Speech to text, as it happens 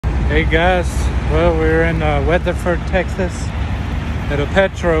Hey guys, well, we're in Weatherford, Texas at a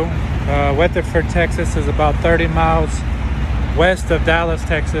petro. Weatherford, Texas is about 30 miles west of Dallas,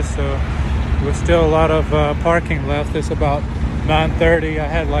 Texas, so there's still a lot of parking left. It's about 9:30. I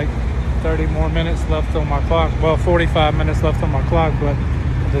had like 30 more minutes left on my clock. Well, 45 minutes left on my clock, but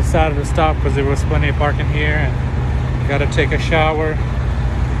I decided to stop because there was plenty of parking here, and I got to take a shower,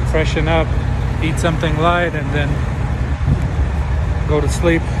 freshen up, eat something light, and then go to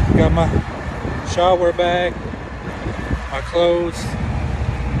sleep. Got my shower bag, my clothes,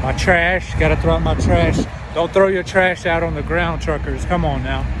 my trash. Gotta throw out my trash. Don't throw your trash out on the ground, truckers. Come on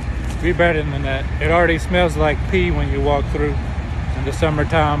now, be better than that. It already smells like pee when you walk through in the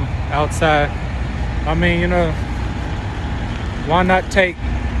summertime outside. I mean, you know, why not take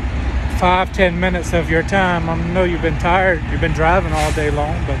 5-10 minutes of your time? I know you've been tired, you've been driving all day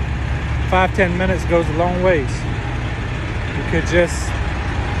long, but 5-10 minutes goes a long ways. You could just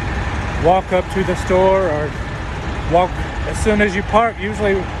walk up to the store or walk as soon as you park.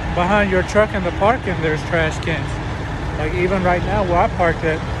 Usually behind your truck in the parking there's trash cans. Like even right now where I parked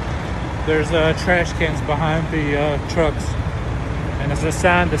at, there's trash cans behind the trucks, and there's a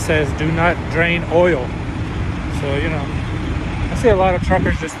sign that says do not drain oil. So, you know, I see a lot of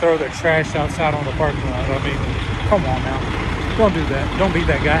truckers just throw their trash outside on the parking lot. I mean, come on now, don't do that. Don't be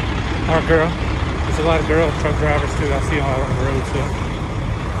that guy or girl. There's a lot of girl truck drivers too. I see them out on the road too.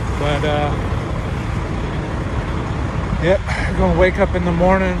 But yep, I'm gonna wake up in the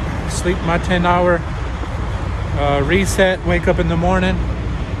morning, sleep my 10-hour reset, wake up in the morning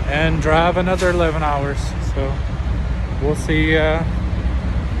and drive another 11 hours. So we'll see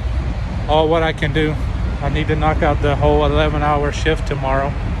all what I can do. I need to knock out the whole 11-hour shift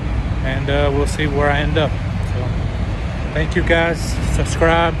tomorrow, and we'll see where I end up. So thank you guys.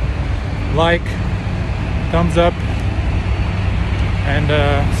 Subscribe, like, thumbs up, and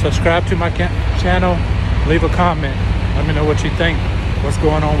subscribe to my channel. Leave a comment. Let me know what you think. What's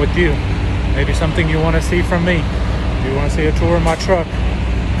going on with you? Maybe something you want to see from me. You want to see a tour of my truck?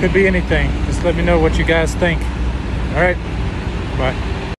 Could be anything. Just let me know what you guys think. All right, bye.